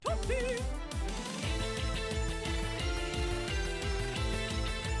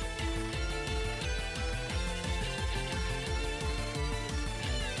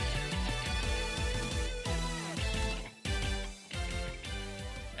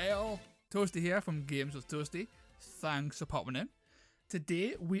Toasty here from Games with Toasty. Thanks for popping in.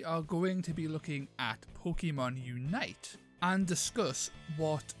 Today we are going to be looking at Pokemon Unite and discuss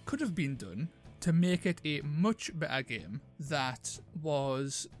what could have been done to make it a much better game that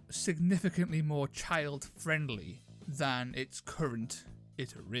was significantly more child-friendly than its current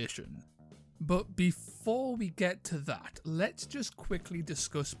iteration. But before we get to that, let's just quickly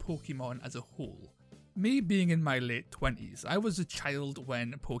discuss Pokemon as a whole. Me being in my late 20s, I was a child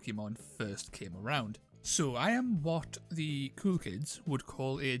when Pokemon first came around. So I am what the cool kids would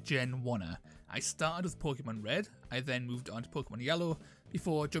call a Gen 1er. I started with Pokemon Red, I then moved on to Pokemon Yellow,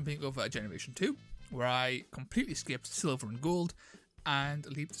 before jumping over to Generation 2, where I completely skipped Silver and Gold, and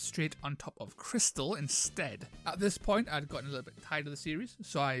leaped straight on top of Crystal instead. At this point, I'd gotten a little bit tired of the series,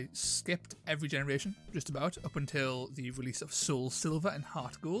 so I skipped every generation, just about, up until the release of Soul Silver and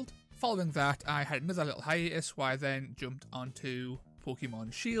Heart Gold. Following that, I had another little hiatus where I then jumped onto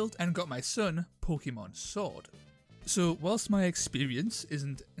Pokemon Shield and got my son Pokemon Sword. So whilst my experience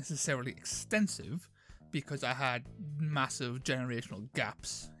isn't necessarily extensive, because I had massive generational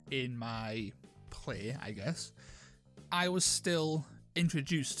gaps in my play, I guess, I was still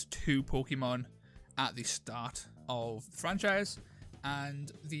introduced to Pokemon at the start of the franchise,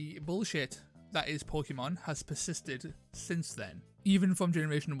 and the bullshit that is Pokemon has persisted since then. Even from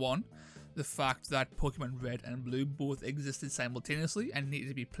Generation 1, the fact that Pokemon Red and Blue both existed simultaneously and needed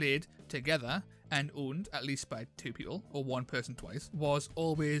to be played together and owned at least by two people, or one person twice, was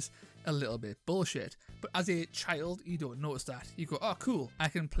always a little bit bullshit. But as a child, you don't notice that. You go, oh cool, I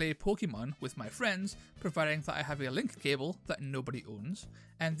can play Pokemon with my friends, providing that I have a link cable that nobody owns,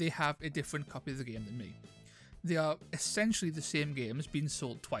 and they have a different copy of the game than me. They are essentially the same games being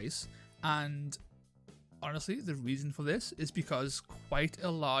sold twice, and honestly, the reason for this is because quite a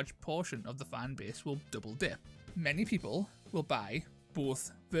large portion of the fan base will double dip. Many people will buy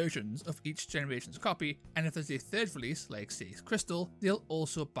both versions of each generation's copy, and if there's a third release, like say Crystal, they'll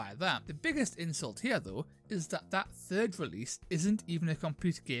also buy that. The biggest insult here though is that that third release isn't even a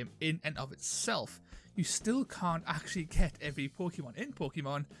complete game in and of itself. You still can't actually get every Pokemon in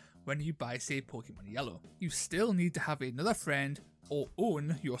Pokemon when you buy say Pokemon Yellow. You still need to have another friend or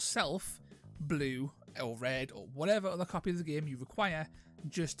own yourself Blue or Red or whatever other copy of the game you require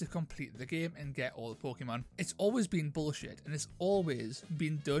just to complete the game and get all the Pokemon. It's always been bullshit, and it's always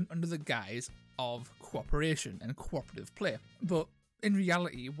been done under the guise of cooperation and cooperative play. But in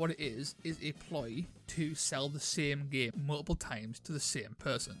reality, what it is a ploy to sell the same game multiple times to the same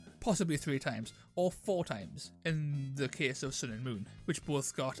person. Possibly 3 times, or 4 times in the case of Sun and Moon, which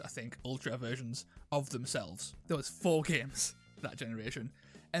both got, I think, Ultra versions of themselves. There was 4 games that generation,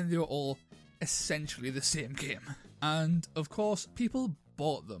 and they were all essentially the same game. And of course, people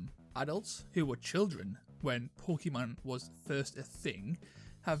bought them. Adults who were children when Pokemon was first a thing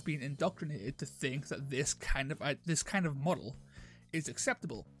have been indoctrinated to think that this kind of model is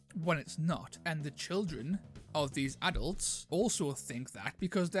acceptable when it's not. And the children of these adults also think that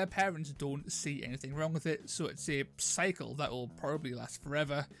because their parents don't see anything wrong with it, so it's a cycle that will probably last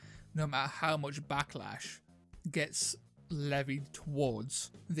forever, no matter how much backlash gets levied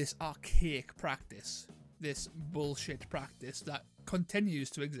towards this archaic practice, this bullshit practice that continues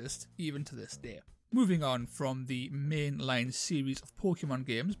to exist even to this day. Moving on from the mainline series of Pokemon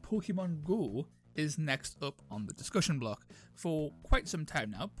games, Pokemon Go is next up on the discussion block. For quite some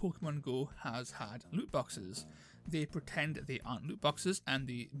time now, Pokemon Go has had loot boxes. They pretend they aren't loot boxes, and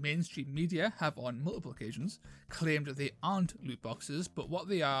the mainstream media have on multiple occasions claimed that they aren't loot boxes, but what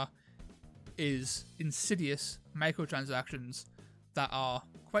they are is insidious microtransactions that are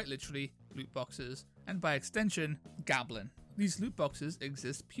quite literally loot boxes, and by extension, gambling. These loot boxes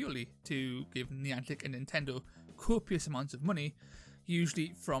exist purely to give Niantic and Nintendo copious amounts of money,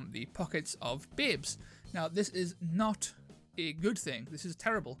 usually from the pockets of babes. Now, this is not a good thing. This is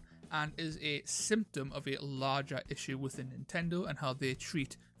terrible, and is a symptom of a larger issue within Nintendo and how they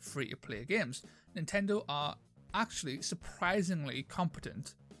treat free-to-play games. Nintendo are actually surprisingly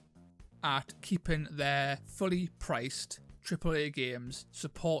competent at keeping their fully priced AAA games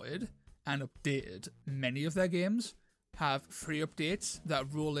supported and updated. Many of their games have free updates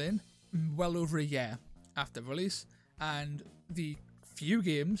that roll in well over a year after release, and the few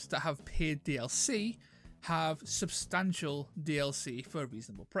games that have paid DLC have substantial DLC for a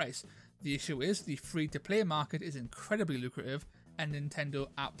reasonable price. The issue is the free-to-play market is incredibly lucrative, and Nintendo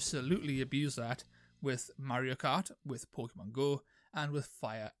absolutely abuse that with Mario Kart, with Pokemon Go, and with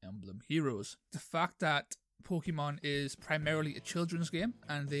Fire Emblem Heroes. The fact that Pokemon is primarily a children's game,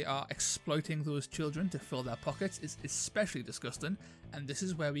 and they are exploiting those children to fill their pockets is especially disgusting, and this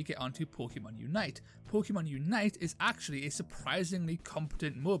is where we get onto Pokemon Unite. Pokemon Unite is actually a surprisingly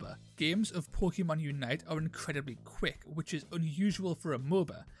competent MOBA. Games of Pokemon Unite are incredibly quick, which is unusual for a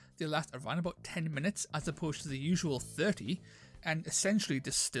MOBA. They last around about 10 minutes as opposed to the usual 30, and essentially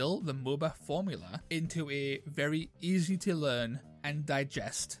distill the MOBA formula into a very easy to learn and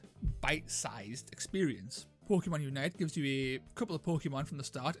digest, bite-sized experience. Pokemon Unite gives you a couple of Pokemon from the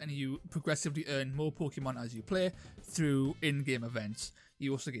start, and you progressively earn more Pokemon as you play through in-game events.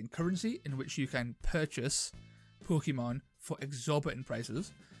 You also gain currency, in which you can purchase Pokemon for exorbitant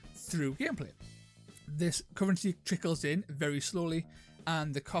prices through gameplay. This currency trickles in very slowly,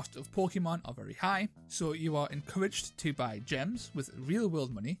 and the cost of Pokemon are very high, so you are encouraged to buy gems with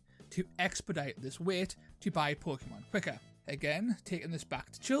real-world money to expedite this wait to buy Pokemon quicker. Again, taking this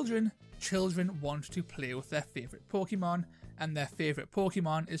back to children want to play with their favourite Pokemon, and their favourite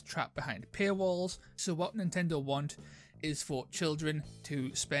Pokemon is trapped behind paywalls, so what Nintendo want is for children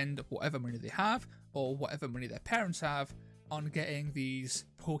to spend whatever money they have, or whatever money their parents have, on getting these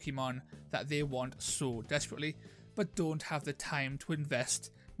Pokemon that they want so desperately, but don't have the time to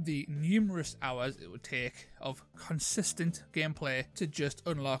invest the numerous hours it would take of consistent gameplay to just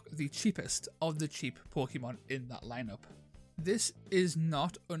unlock the cheapest of the cheap Pokemon in that lineup. This is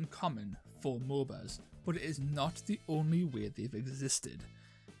not uncommon for MOBAs, but it is not the only way they've existed.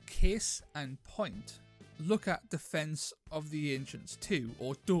 Case and point, look at Defense of the Ancients 2,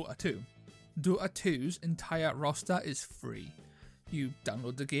 or Dota 2. Dota 2's entire roster is free. You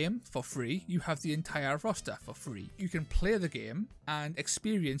download the game for free, you have the entire roster for free. You can play the game and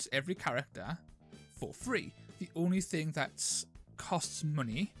experience every character for free. The only thing that costs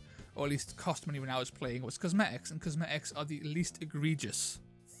money, or at least cost money when I was playing, was cosmetics, and cosmetics are the least egregious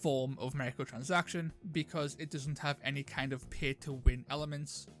form of microtransaction because it doesn't have any kind of pay-to-win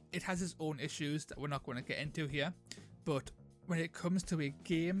elements. It has its own issues that we're not going to get into here, but when it comes to a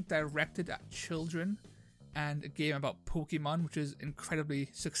game directed at children and a game about Pokemon, which is incredibly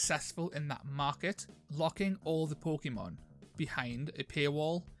successful in that market, locking all the Pokemon behind a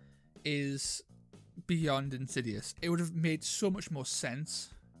paywall is beyond insidious. It would have made so much more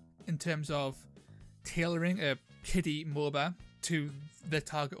sense in terms of tailoring a kiddie MOBA to the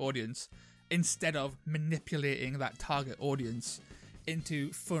target audience instead of manipulating that target audience into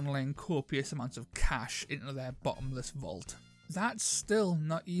funneling copious amounts of cash into their bottomless vault. That's still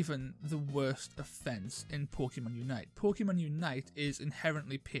not even the worst offense in Pokemon Unite. Pokemon Unite is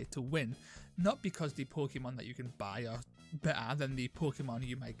inherently pay to win, not because the Pokemon that you can buy are better than the Pokemon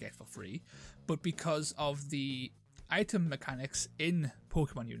you might get for free, but because of the item mechanics in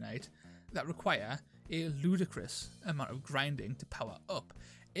Pokemon Unite that require a ludicrous amount of grinding to power up.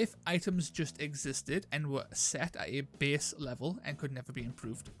 If items just existed and were set at a base level and could never be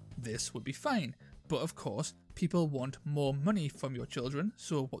improved, this would be fine. But of course, people want more money from your children,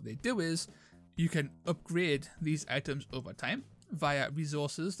 so what they do is you can upgrade these items over time via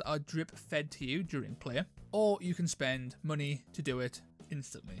resources that are drip fed to you during play, or you can spend money to do it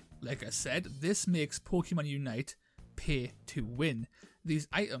instantly. Like I said, this makes Pokemon Unite pay to win. These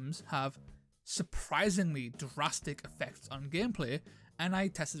items have surprisingly drastic effects on gameplay, and I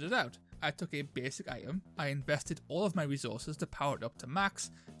tested it out. I took a basic item, I invested all of my resources to power it up to max,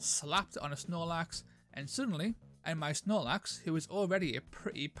 slapped it on a Snorlax, and suddenly, my Snorlax, who is already a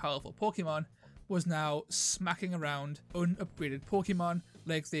pretty powerful Pokemon, was now smacking around unupgraded Pokemon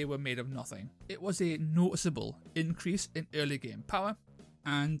like they were made of nothing. It was a noticeable increase in early game power,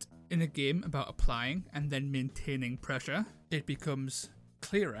 and in a game about applying and then maintaining pressure, it becomes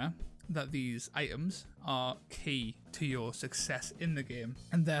clearer that these items are key to your success in the game,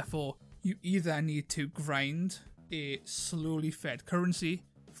 and therefore you either need to grind a slowly fed currency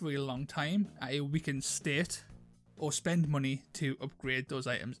for a long time at a weakened state, or spend money to upgrade those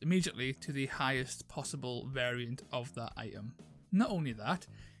items immediately to the highest possible variant of that item. Not only that,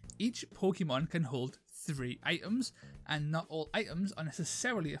 each Pokemon can hold 3 items, and not all items are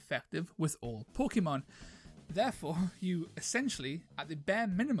necessarily effective with all Pokemon. Therefore, you essentially, at the bare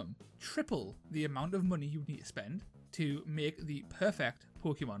minimum, triple the amount of money you need to spend to make the perfect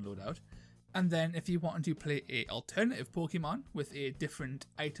Pokemon loadout. And then if you wanted to play a alternative Pokemon with a different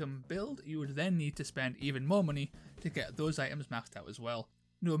item build, you would then need to spend even more money to get those items maxed out as well.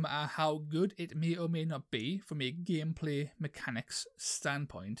 No matter how good it may or may not be from a gameplay mechanics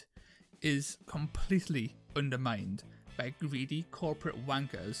standpoint, is completely undermined by greedy corporate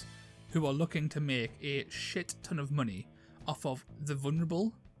wankers who are looking to make a shit ton of money off of the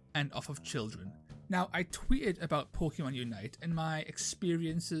vulnerable and off of children. Now, I tweeted about Pokemon Unite and my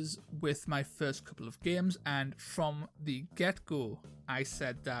experiences with my first couple of games, and from the get-go, I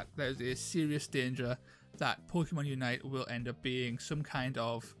said that there's a serious danger that Pokemon Unite will end up being some kind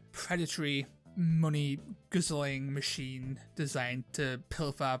of predatory, money-guzzling machine designed to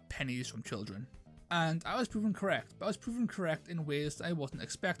pilfer pennies from children. And I was proven correct, but I was proven correct in ways that I wasn't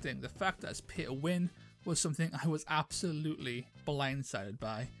expecting. The fact that it's pay to win was something I was absolutely blindsided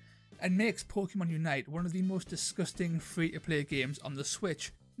by, and makes Pokemon Unite one of the most disgusting free-to-play games on the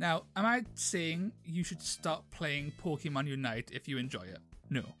Switch. Now, am I saying you should stop playing Pokemon Unite if you enjoy it?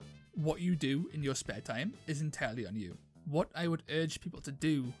 No. What you do in your spare time is entirely on you. What I would urge people to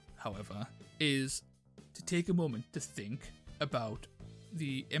do, however, is to take a moment to think about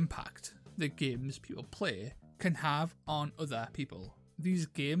the impact the games people play can have on other people. These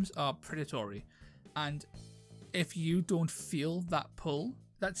games are predatory, and if you don't feel that pull,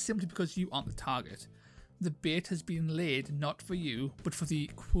 that's simply because you aren't the target. The bait has been laid not for you, but for the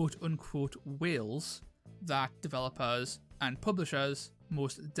quote-unquote whales that developers and publishers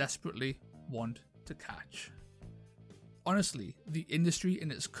most desperately want to catch. Honestly, the industry in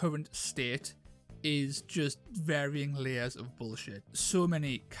its current state is just varying layers of bullshit. So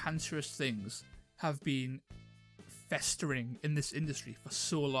many cancerous things have been festering in this industry for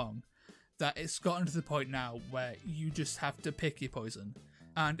so long that it's gotten to the point now where you just have to pick your poison.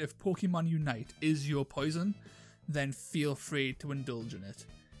 And if Pokemon Unite is your poison, then feel free to indulge in it.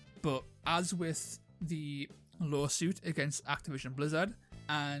 But as with the lawsuit against Activision Blizzard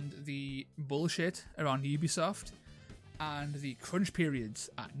and the bullshit around Ubisoft and the crunch periods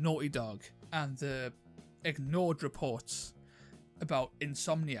at Naughty Dog and the ignored reports about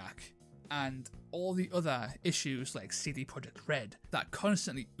Insomniac and all the other issues like CD Projekt Red that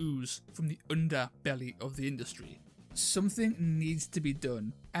constantly ooze from the underbelly of the industry, something needs to be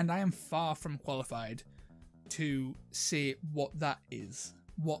done, and I am far from qualified to say what that is,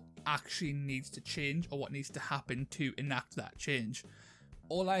 what actually needs to change or what needs to happen to enact that change.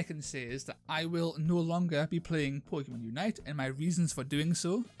 All I can say is that I will no longer be playing Pokemon Unite, and my reasons for doing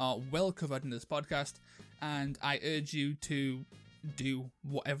so are well covered in this podcast, and I urge you to do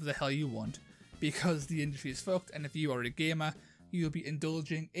whatever the hell you want, because the industry is fucked, and if you are a gamer, you'll be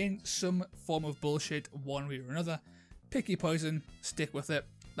indulging in some form of bullshit one way or another. Pick your poison, stick with it,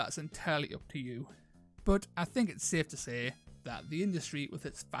 that's entirely up to you. But I think it's safe to say that the industry, with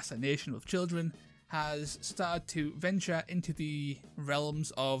its fascination with children, has started to venture into the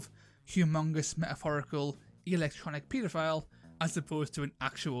realms of humongous metaphorical electronic paedophile as opposed to an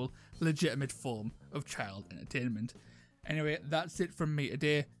actual legitimate form of child entertainment. Anyway, that's it from me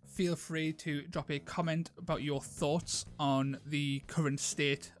today. Feel free to drop a comment about your thoughts on the current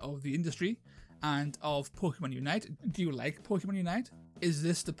state of the industry and of Pokemon Unite. Do you like Pokemon Unite? Is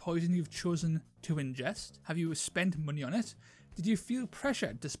this the poison you've chosen to ingest? Have you spent money on it? Did you feel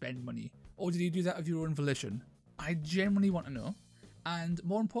pressured to spend money? Or did you do that of your own volition? I genuinely want to know. And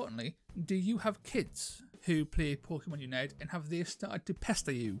more importantly, do you have kids who play Pokemon Unite, and have they started to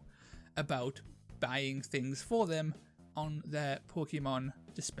pester you about buying things for them on their Pokemon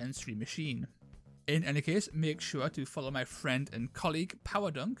dispensary machine? In any case, make sure to follow my friend and colleague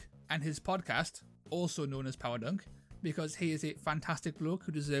PowerDunk and his podcast, also known as PowerDunk, because he is a fantastic bloke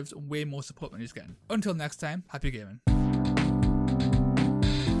who deserves way more support than he's getting. Until next time, happy gaming.